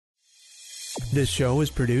This show is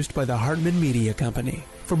produced by the Hartman Media Company.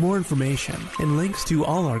 For more information and links to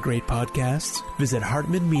all our great podcasts, visit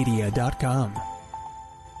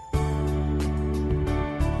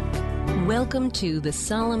hartmanmedia.com. Welcome to the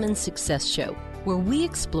Solomon Success Show, where we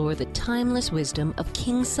explore the timeless wisdom of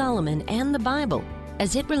King Solomon and the Bible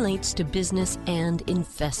as it relates to business and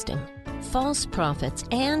investing. False prophets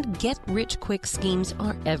and get-rich-quick schemes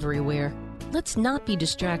are everywhere. Let's not be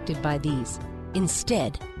distracted by these.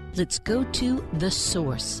 Instead, let's go to the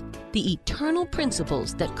source, the eternal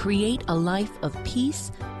principles that create a life of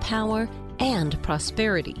peace, power, and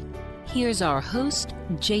prosperity. Here's our host,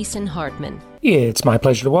 Jason Hartman. It's my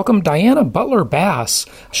pleasure to welcome Diana Butler Bass.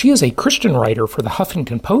 She is a Christian writer for the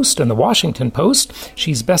Huffington Post and the Washington Post.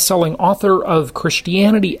 She's best-selling author of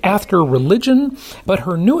Christianity After Religion, but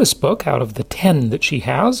her newest book, out of the 10 that she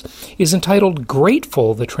has, is entitled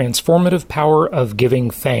Grateful, the Transformative Power of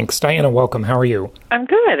Giving Thanks. Diana, welcome. How are you? I'm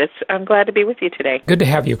good. I'm glad to be with you today. Good to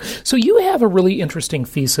have you. So you have a really interesting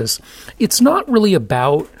thesis. It's not really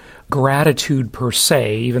about gratitude per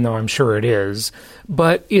se, even though I'm sure it is,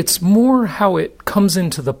 but it's more how it comes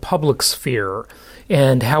into the public sphere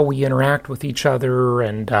and how we interact with each other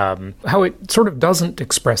and how it sort of doesn't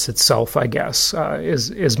express itself, I guess,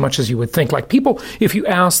 as much as you would think. Like people, if you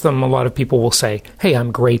ask them, a lot of people will say, hey,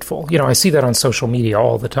 I'm grateful. You know, I see that on social media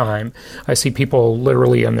all the time. I see people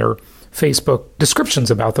literally in their Facebook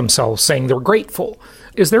descriptions about themselves saying they're grateful.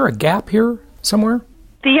 Is there a gap here somewhere?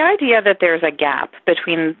 The idea that there's a gap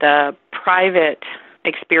between the private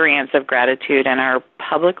experience of gratitude and our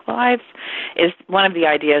public lives is one of the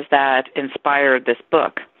ideas that inspired this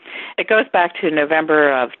book. It goes back to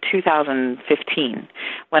November of 2015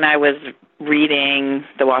 when I was reading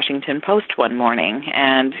the Washington Post one morning.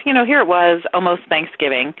 And, you know, here it was, almost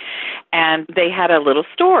Thanksgiving, and they had a little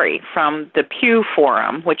story from the Pew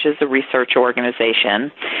Forum, which is a research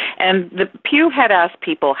organization. And the Pew had asked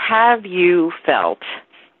people, have you felt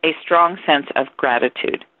a strong sense of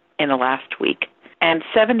gratitude in the last week? And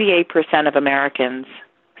 78% of Americans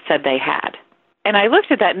said they had. And I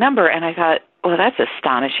looked at that number and I thought, well, that's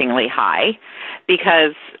astonishingly high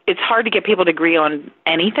because it's hard to get people to agree on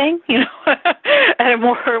anything, you know, at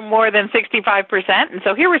more than 65%. And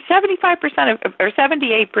so here were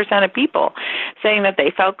 78% of people saying that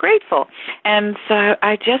they felt grateful. And so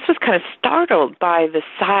I just was kind of startled by the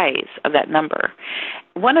size of that number.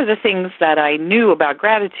 One of the things that I knew about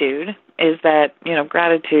gratitude is that, you know,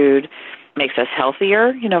 gratitude makes us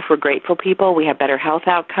healthier. You know, if we're grateful people, we have better health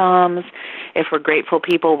outcomes. If we're grateful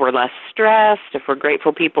people, we're less stressed. If we're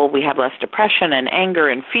grateful people, we have less depression and anger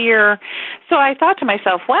and fear. So I thought to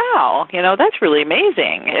myself, wow, you know, that's really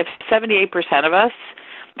amazing. If 78% of us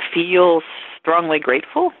feel strongly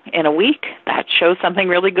grateful in a week, that shows something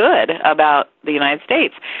really good about the United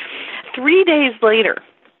States. 3 days later,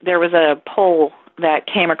 there was a poll that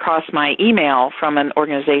came across my email from an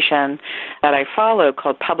organization that I follow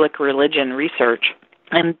called Public Religion Research.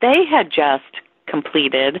 And they had just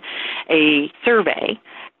completed a survey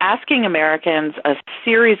asking Americans a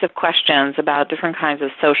series of questions about different kinds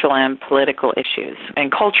of social and political issues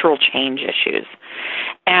and cultural change issues.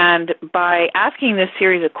 And by asking this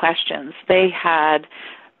series of questions, they had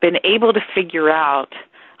been able to figure out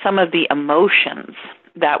some of the emotions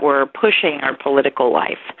that were pushing our political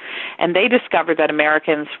life. And they discovered that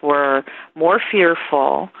Americans were more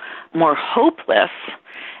fearful, more hopeless,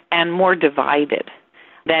 and more divided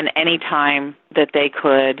than any time that they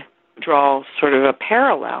could draw sort of a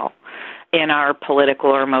parallel in our political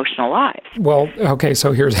or emotional lives. Well, okay,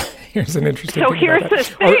 so here's an interesting thing. So here's the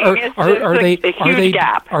thing. Are they a huge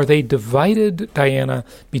gap. Are they divided, Diana,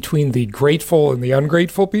 between the grateful and the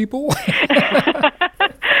ungrateful people?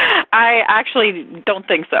 I actually don't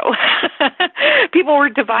think so. People were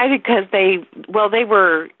divided because they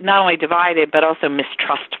were not only divided but also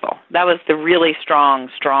mistrustful. That was the really strong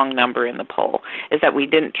number in the poll, is that we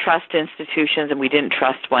didn't trust institutions and we didn't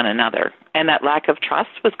trust one another. And that lack of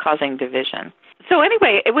trust was causing division. So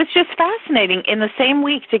anyway, it was just fascinating in the same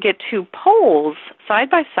week to get two polls side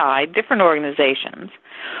by side, different organizations,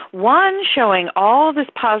 one showing all this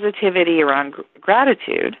positivity around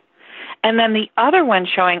gratitude, and then the other one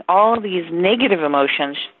showing all of these negative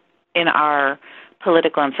emotions in our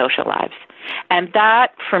political and social lives. And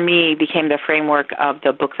that, for me, became the framework of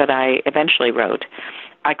the book that I eventually wrote.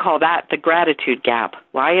 I call that the gratitude gap.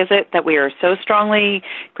 Why is it that we are so strongly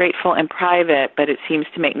grateful in private, but it seems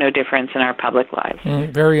to make no difference in our public lives?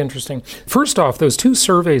 Very interesting. First off, those two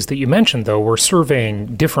surveys that you mentioned, though, were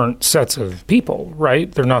surveying different sets of people,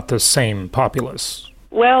 right? They're not the same populace.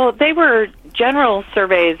 Well, they were general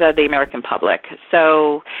surveys of the American public.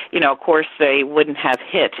 So, of course, they wouldn't have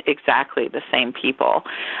hit exactly the same people.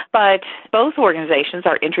 But both organizations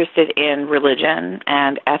are interested in religion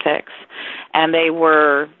and ethics, and they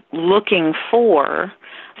were looking for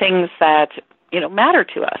things that matter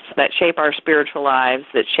to us, that shape our spiritual lives,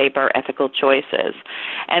 that shape our ethical choices.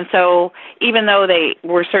 And so even though they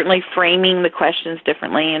were certainly framing the questions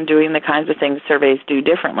differently and doing the kinds of things surveys do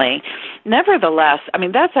differently, nevertheless,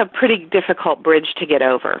 that's a pretty difficult bridge to get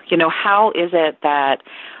over. How is it that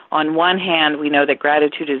on one hand, we know that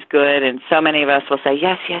gratitude is good, and so many of us will say,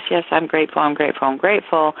 yes, yes, yes, I'm grateful, I'm grateful, I'm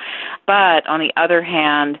grateful. But on the other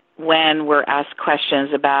hand, when we're asked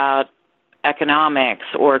questions about economics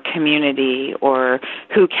or community or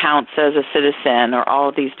who counts as a citizen or all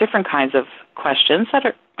of these different kinds of questions that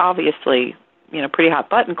are obviously pretty hot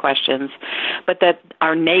button questions, but that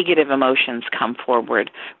our negative emotions come forward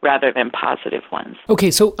rather than positive ones. Okay,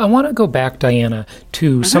 so I want to go back, Diana,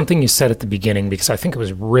 to something you said at the beginning, because I think it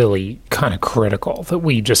was really kind of critical that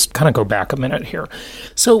we just kind of go back a minute here.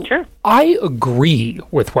 So Sure. I agree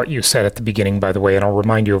with what you said at the beginning, by the way, and I'll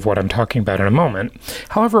remind you of what I'm talking about in a moment.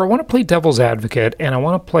 However, I want to play devil's advocate, and I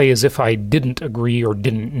want to play as if I didn't agree or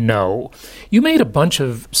didn't know. You made a bunch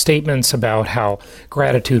of statements about how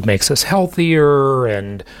gratitude makes us healthier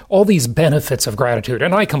and all these benefits of gratitude.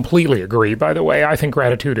 And I completely agree, by the way. I think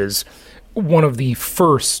gratitude is one of the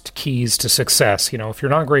first keys to success. If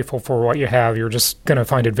you're not grateful for what you have, you're just going to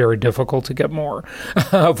find it very difficult to get more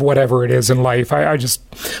of whatever it is in life.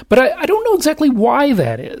 But I don't know exactly why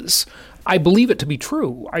that is. I believe it to be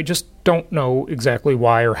true. I just don't know exactly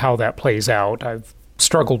why or how that plays out. I've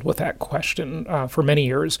struggled with that question for many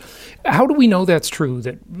years. How do we know that's true,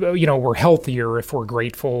 that we're healthier if we're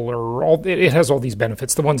grateful, or it has all these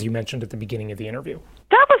benefits, the ones you mentioned at the beginning of the interview?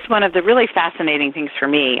 That was one of the really fascinating things for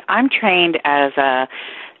me. I'm trained as a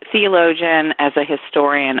theologian, as a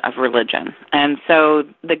historian of religion. And so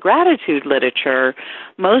the gratitude literature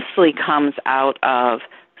mostly comes out of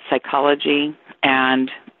psychology and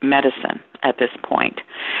medicine at this point.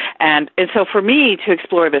 And so for me to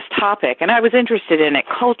explore this topic, and I was interested in it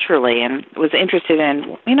culturally and was interested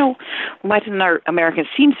in, why do Americans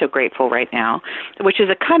seem so grateful right now, which is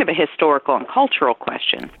a kind of a historical and cultural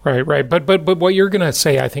question. Right. But what you're going to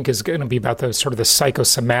say, I think, is going to be about the sort of the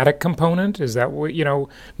psychosomatic component. Is that what,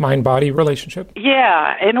 mind-body relationship?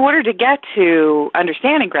 Yeah. In order to get to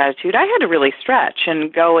understanding gratitude, I had to really stretch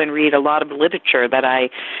and go and read a lot of literature that I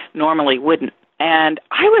normally wouldn't. And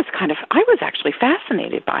I was actually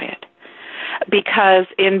fascinated by it, because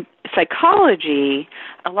in psychology,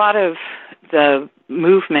 a lot of the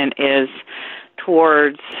movement is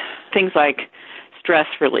towards things like stress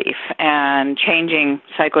relief and changing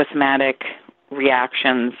psychosomatic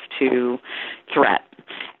reactions to threat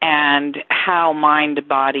and how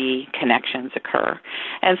mind-body connections occur.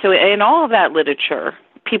 And so in all of that literature,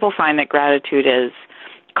 people find that gratitude is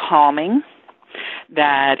calming,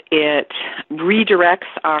 that it redirects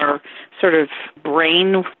our sort of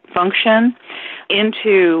brain function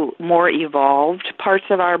into more evolved parts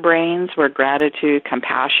of our brains where gratitude,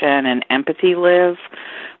 compassion, and empathy live,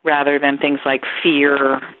 rather than things like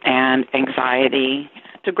fear and anxiety.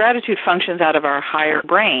 So gratitude functions out of our higher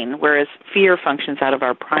brain, whereas fear functions out of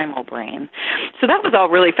our primal brain. So that was all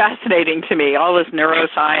really fascinating to me, all this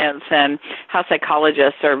neuroscience and how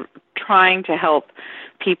psychologists are trying to help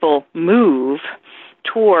people move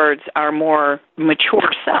towards our more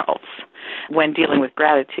mature selves when dealing with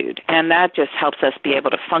gratitude. And that just helps us be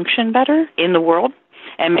able to function better in the world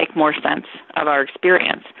and make more sense of our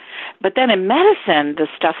experience. But then in medicine, the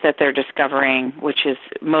stuff that they're discovering, which is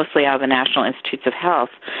mostly out of the National Institutes of Health,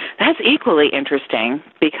 that's equally interesting,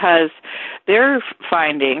 because they're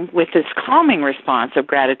finding with this calming response of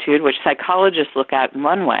gratitude, which psychologists look at in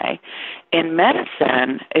one way, in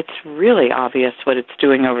medicine, it's really obvious what it's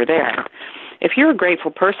doing over there. If you're a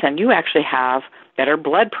grateful person, you actually have better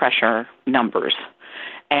blood pressure numbers,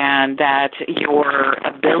 and that your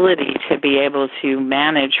ability to be able to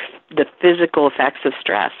manage the physical effects of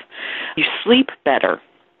stress, you sleep better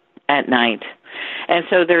at night. And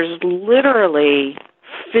so there's literally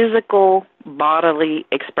physical bodily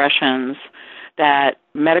expressions that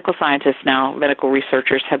medical scientists now, medical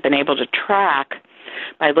researchers, have been able to track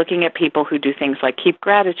by looking at people who do things like keep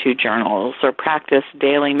gratitude journals or practice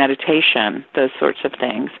daily meditation, those sorts of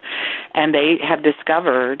things. And they have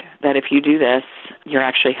discovered that if you do this, you're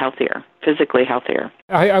actually healthier, physically healthier.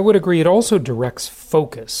 I would agree. It also directs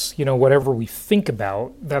focus. Whatever we think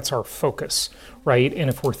about, that's our focus, right? And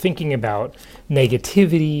if we're thinking about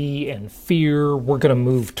negativity and fear, we're going to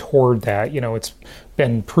move toward that. It's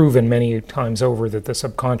been proven many times over that the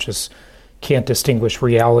subconscious can't distinguish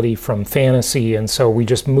reality from fantasy, and so we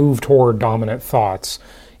just move toward dominant thoughts.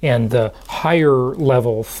 And the higher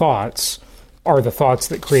level thoughts are the thoughts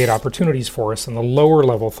that create opportunities for us, and the lower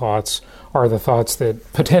level thoughts are the thoughts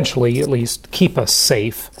that potentially at least keep us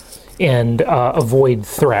safe and avoid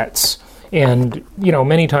threats. And,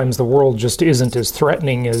 many times the world just isn't as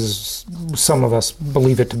threatening as some of us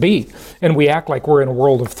believe it to be. And we act like we're in a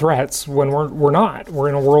world of threats when we're not. We're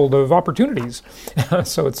in a world of opportunities.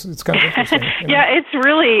 So it's kind of interesting. Yeah,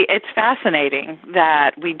 it's fascinating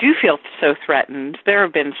that we do feel so threatened. There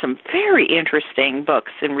have been some very interesting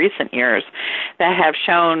books in recent years that have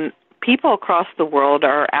shown people across the world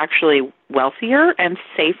are actually wealthier and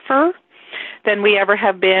safer than we ever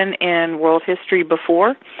have been in world history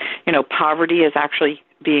before. Poverty is actually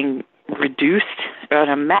being reduced on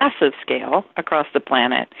a massive scale across the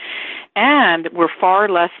planet. And we're far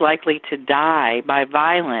less likely to die by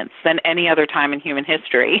violence than any other time in human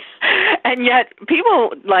history. And yet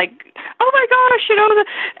people oh my gosh,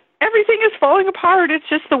 everything is falling apart. It's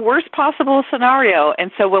just the worst possible scenario.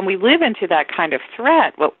 And so when we live into that kind of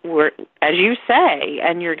threat, what we're, as you say,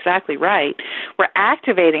 and you're exactly right, we're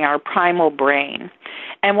activating our primal brain.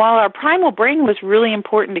 And while our primal brain was really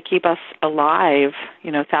important to keep us alive,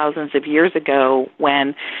 thousands of years ago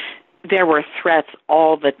when there were threats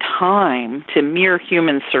all the time to mere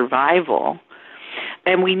human survival,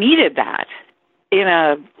 and we needed that in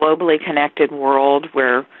a globally connected world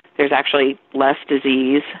where there's actually less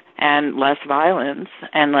disease and less violence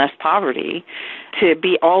and less poverty, to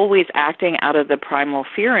be always acting out of the primal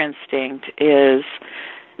fear instinct is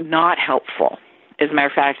not helpful. As a matter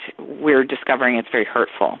of fact, we're discovering it's very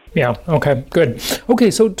hurtful. Yeah, okay, good.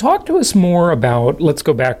 Okay, so talk to us more about, let's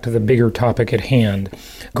go back to the bigger topic at hand,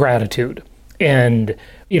 gratitude, and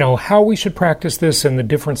how we should practice this and the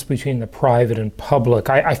difference between the private and public.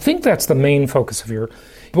 I think that's the main focus of your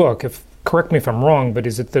book. Correct me if I'm wrong, but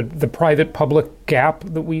is it the private-public gap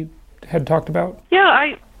that we had talked about?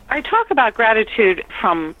 Yeah, I talk about gratitude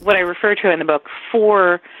from what I refer to in the book,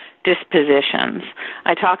 4 dispositions.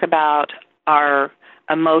 I talk about our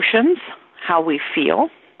emotions, how we feel,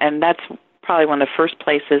 and that's probably one of the first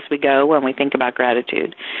places we go when we think about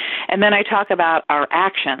gratitude. And then I talk about our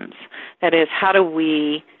actions. That is, how do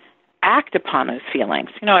we act upon those feelings?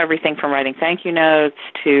 Everything from writing thank you notes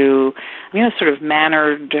to, sort of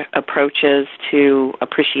mannered approaches to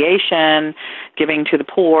appreciation, giving to the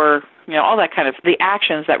poor, all that kind of, the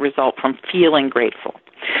actions that result from feeling grateful.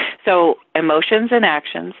 So emotions and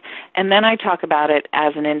actions. And then I talk about it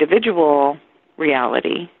as an individual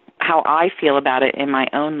reality, how I feel about it in my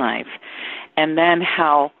own life. And then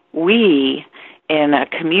how we, in a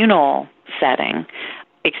communal setting,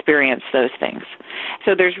 experience those things.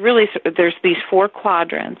 So there's these 4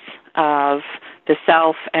 quadrants of the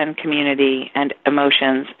self and community and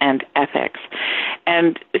emotions and ethics.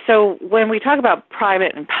 And so when we talk about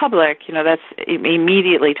private and public, that's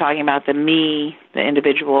immediately talking about the me, the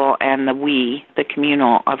individual, and the we, the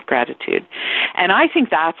communal of gratitude. And I think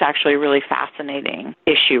that's actually a really fascinating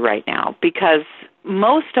issue right now, because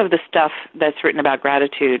most of the stuff that's written about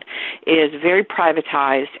gratitude is very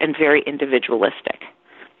privatized and very individualistic.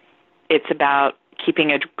 It's about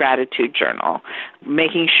keeping a gratitude journal,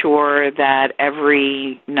 making sure that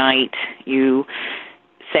every night you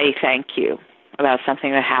say thank you about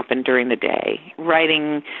something that happened during the day,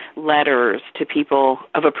 writing letters to people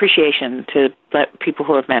of appreciation to people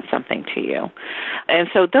who have meant something to you. And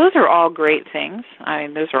so those are all great things.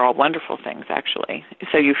 Those are all wonderful things, actually.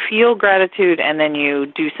 So you feel gratitude and then you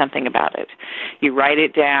do something about it. You write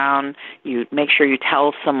it down, you make sure you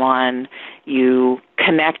tell someone, you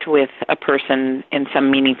connect with a person in some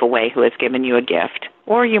meaningful way who has given you a gift,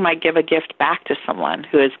 or you might give a gift back to someone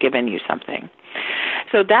who has given you something.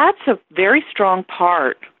 So that's a very strong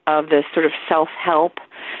part of this sort of self-help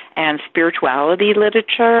and spirituality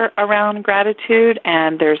literature around gratitude,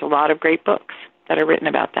 and there's a lot of great books that are written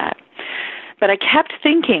about that. But I kept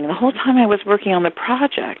thinking the whole time I was working on the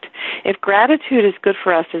project, if gratitude is good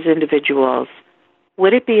for us as individuals,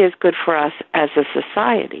 would it be as good for us as a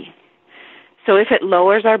society? So if it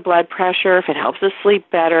lowers our blood pressure, if it helps us sleep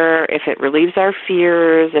better, if it relieves our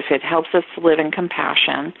fears, if it helps us to live in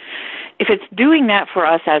compassion, if it's doing that for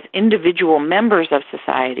us as individual members of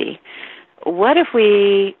society, what if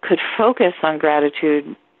we could focus on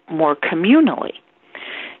gratitude more communally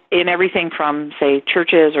in everything from, say,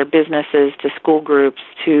 churches or businesses to school groups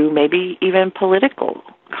to maybe even political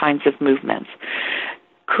kinds of movements?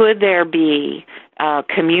 Could there be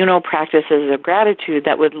communal practices of gratitude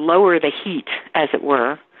that would lower the heat, as it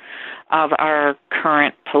were, of our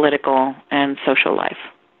current political and social life?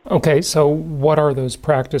 Okay, so what are those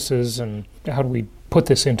practices and how do we put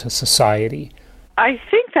this into society? I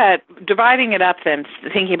think that dividing it up then,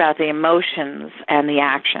 thinking about the emotions and the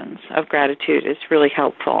actions of gratitude is really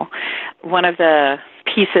helpful. One of the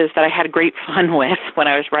pieces that I had great fun with when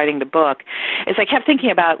I was writing the book is I kept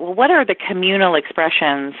thinking about, well, what are the communal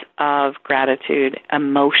expressions of gratitude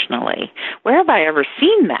emotionally? Where have I ever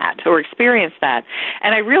seen that or experienced that?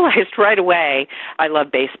 And I realized right away I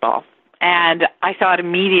love baseball. And I thought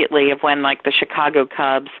immediately of when, like, the Chicago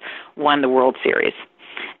Cubs won the World Series.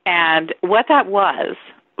 And what that was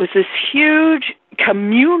this huge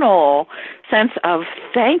communal sense of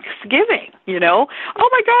thanksgiving, you know? Oh,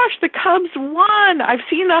 my gosh, the Cubs won. I've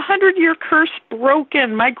seen the 100-year curse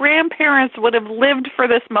broken. My grandparents would have lived for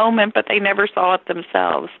this moment, but they never saw it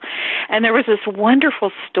themselves. And there was this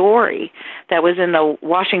wonderful story that was in the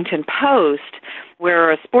Washington Post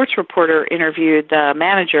where a sports reporter interviewed the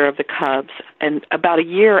manager of the Cubs and about a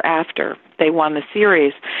year after they won the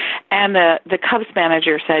series. And the Cubs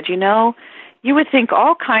manager said, you know, you would think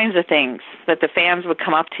all kinds of things that the fans would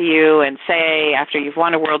come up to you and say after you've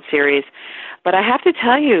won a World Series. But I have to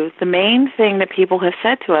tell you, the main thing that people have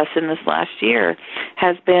said to us in this last year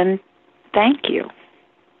has been, thank you.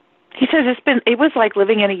 He says it was like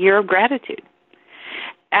living in a year of gratitude.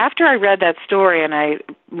 After I read that story and I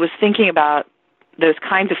was thinking about those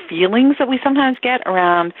kinds of feelings that we sometimes get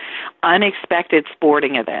around unexpected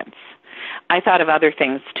sporting events, I thought of other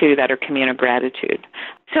things, too, that are communal gratitude.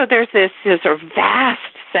 So there's this sort of vast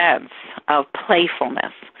sense of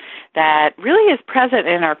playfulness that really is present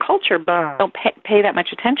in our culture, but we don't pay that much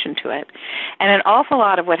attention to it. And an awful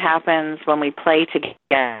lot of what happens when we play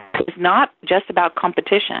together is not just about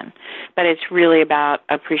competition, but it's really about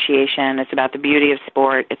appreciation. It's about the beauty of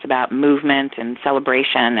sport. It's about movement and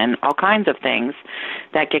celebration and all kinds of things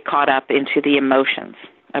that get caught up into the emotions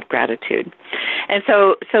of gratitude. And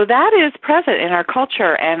so that is present in our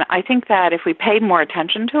culture, and I think that if we paid more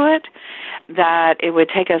attention to it, that it would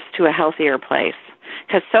take us to a healthier place,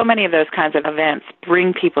 because so many of those kinds of events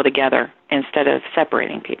bring people together instead of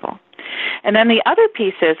separating people. And then the other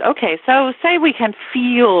piece is, okay, so say we can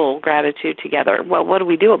feel gratitude together. Well, what do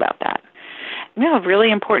we do about that? You know, a really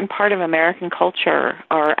important part of American culture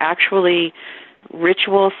are actually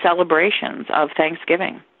ritual celebrations of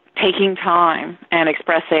Thanksgiving, taking time and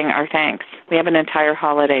expressing our thanks. We have an entire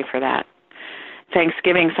holiday for that.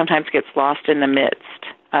 Thanksgiving sometimes gets lost in the midst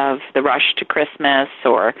of the rush to Christmas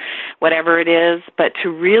or whatever it is, but to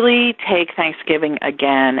really take Thanksgiving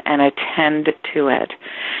again and attend to it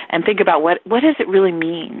and think about what does it really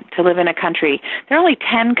mean to live in a country. There are only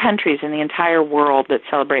 10 countries in the entire world that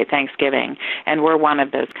celebrate Thanksgiving, and we're one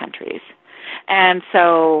of those countries. And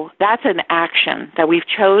so that's an action that we've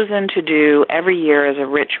chosen to do every year as a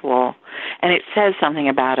ritual, and it says something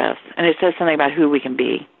about us, and it says something about who we can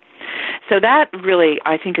be. So that really,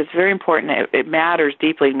 I think, is very important. It matters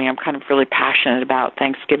deeply to me. I'm kind of really passionate about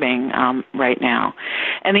Thanksgiving right now.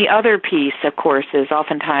 And the other piece, of course, is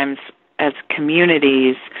oftentimes as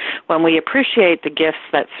communities, when we appreciate the gifts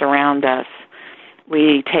that surround us,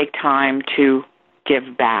 we take time to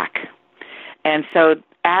give back. And so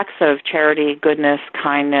acts of charity, goodness,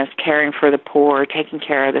 kindness, caring for the poor, taking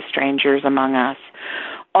care of the strangers among us,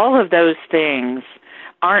 all of those things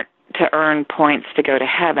aren't to earn points to go to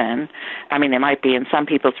heaven. I mean, they might be in some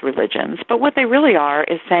people's religions, but what they really are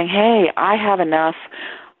is saying, hey, I have enough.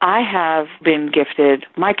 I have been gifted.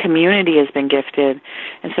 My community has been gifted.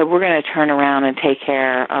 And so we're going to turn around and take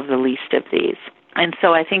care of the least of these. And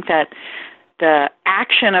so I think that the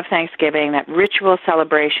action of Thanksgiving, that ritual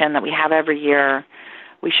celebration that we have every year,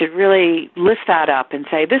 we should really lift that up and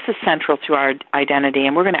say, this is central to our identity,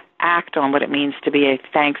 and we're going to act on what it means to be a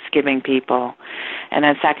Thanksgiving people. And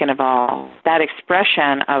then second of all, that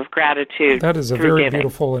expression of gratitude. That is a very giving.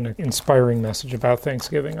 Beautiful and inspiring message about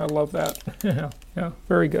Thanksgiving. I love that. Yeah,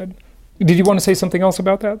 very good. Did you want to say something else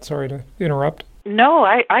about that? Sorry to interrupt. No,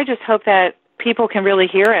 I just hope that people can really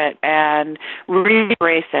hear it and really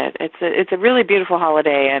embrace it. It's a really beautiful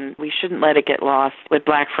holiday, and we shouldn't let it get lost with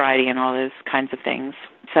Black Friday and all those kinds of things.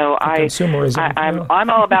 So consumerism. I'm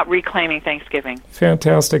all about reclaiming Thanksgiving.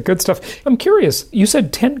 Fantastic. Good stuff. I'm curious. You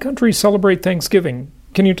said 10 countries celebrate Thanksgiving.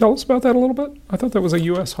 Can you tell us about that a little bit? I thought that was a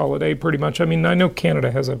U.S. holiday pretty much. I mean, I know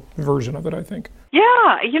Canada has a version of it, I think. Yeah.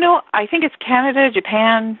 I think it's Canada,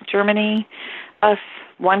 Japan, Germany, us,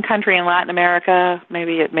 one country in Latin America,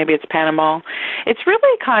 maybe it's Panama. It's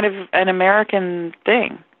really kind of an American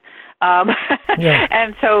thing.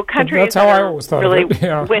 And so countries that's how I always thought really of it.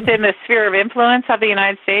 Yeah. within the sphere of influence of the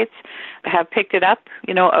United States, have picked it up,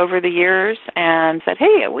 over the years and said,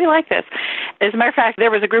 hey, we like this. As a matter of fact,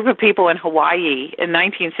 there was a group of people in Hawaii in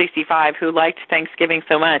 1965 who liked Thanksgiving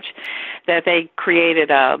so much that they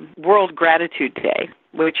created a World Gratitude Day,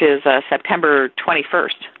 which is September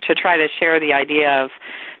 21st, to try to share the idea of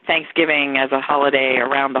Thanksgiving as a holiday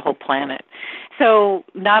around the whole planet. So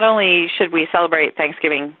not only should we celebrate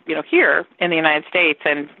Thanksgiving, here in the United States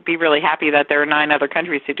and be really happy that there are 9 other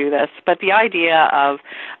countries who do this, but the idea of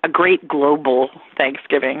a great global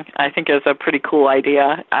Thanksgiving, I think, is a pretty cool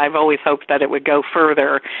idea. I've always hoped that it would go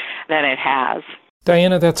further than it has.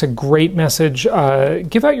 Diana, that's a great message.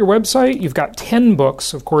 Give out your website. You've got 10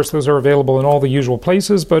 books. Of course, those are available in all the usual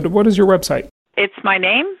places, but what is your website? It's my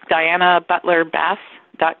name,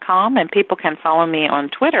 DianaButlerBass.com, and people can follow me on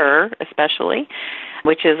Twitter especially,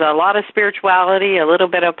 which is a lot of spirituality, a little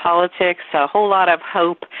bit of politics, a whole lot of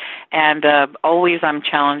hope, and always I'm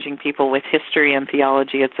challenging people with history and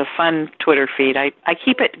theology. It's a fun Twitter feed. I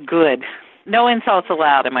keep it good. No insults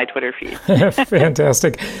allowed in my Twitter feed.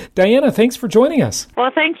 Fantastic. Diana, thanks for joining us. Well,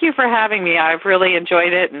 thank you for having me. I've really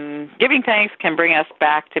enjoyed it, and giving thanks can bring us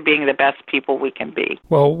back to being the best people we can be.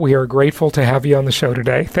 Well, we are grateful to have you on the show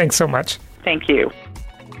today. Thanks so much. Thank you.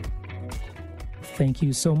 Thank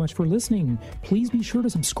you so much for listening. Please be sure to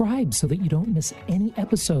subscribe so that you don't miss any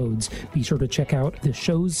episodes. Be sure to check out the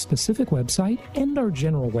show's specific website and our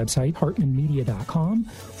general website, hartmanmedia.com,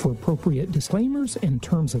 for appropriate disclaimers and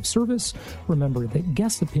terms of service. Remember that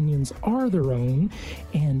guest opinions are their own,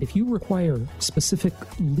 and if you require specific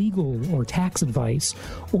legal or tax advice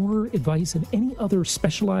or advice in any other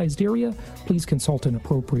specialized area, please consult an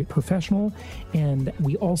appropriate professional. And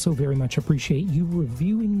we also very much appreciate you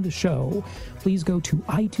reviewing the show. Please go to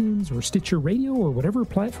iTunes or Stitcher Radio or whatever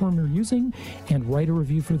platform you're using and write a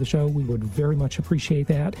review for the show. We would very much appreciate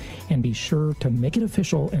that. And be sure to make it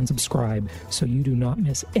official and subscribe so you do not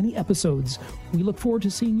miss any episodes. We look forward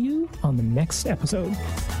to seeing you on the next episode.